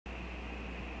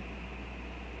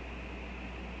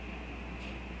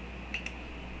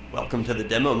Welcome to the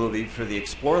demo movie for the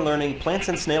ExploreLearning Plants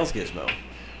and Snails Gizmo.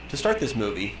 To start this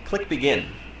movie, click Begin.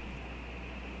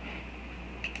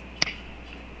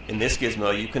 In this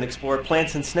gizmo, you can explore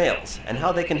plants and snails and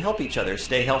how they can help each other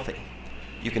stay healthy.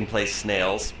 You can place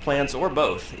snails, plants, or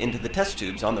both into the test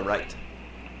tubes on the right.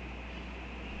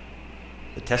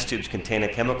 The test tubes contain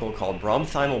a chemical called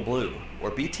bromthinyl blue, or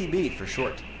BTB for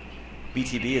short.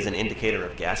 BTB is an indicator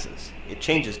of gases. It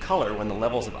changes color when the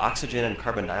levels of oxygen and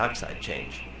carbon dioxide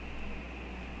change.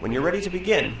 When you're ready to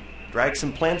begin, drag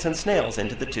some plants and snails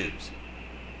into the tubes.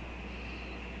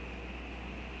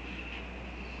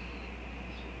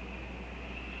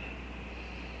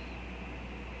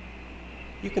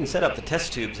 You can set up the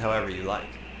test tubes however you like.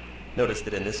 Notice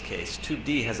that in this case, Tube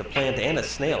D has a plant and a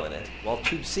snail in it, while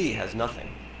Tube C has nothing.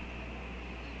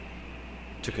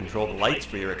 To control the lights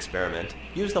for your experiment,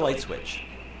 use the light switch.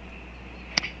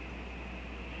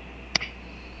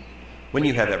 When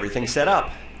you have everything set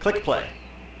up, click play.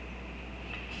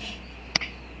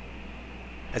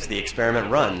 As the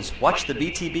experiment runs, watch the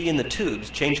BTB in the tubes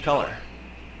change color.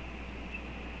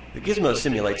 The gizmo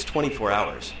simulates 24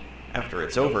 hours. After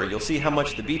it's over, you'll see how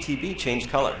much the BTB changed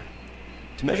color.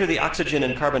 To measure the oxygen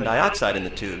and carbon dioxide in the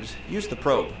tubes, use the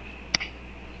probe.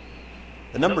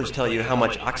 The numbers tell you how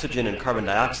much oxygen and carbon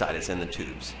dioxide is in the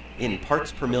tubes, in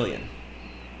parts per million.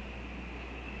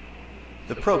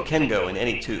 The probe can go in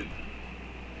any tube.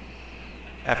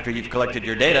 After you've collected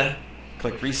your data,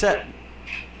 click Reset.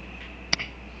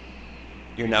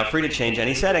 You're now free to change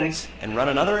any settings and run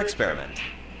another experiment.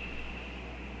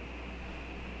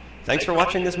 Thanks for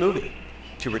watching this movie.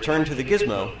 To return to the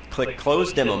gizmo, click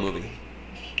Close Demo Movie.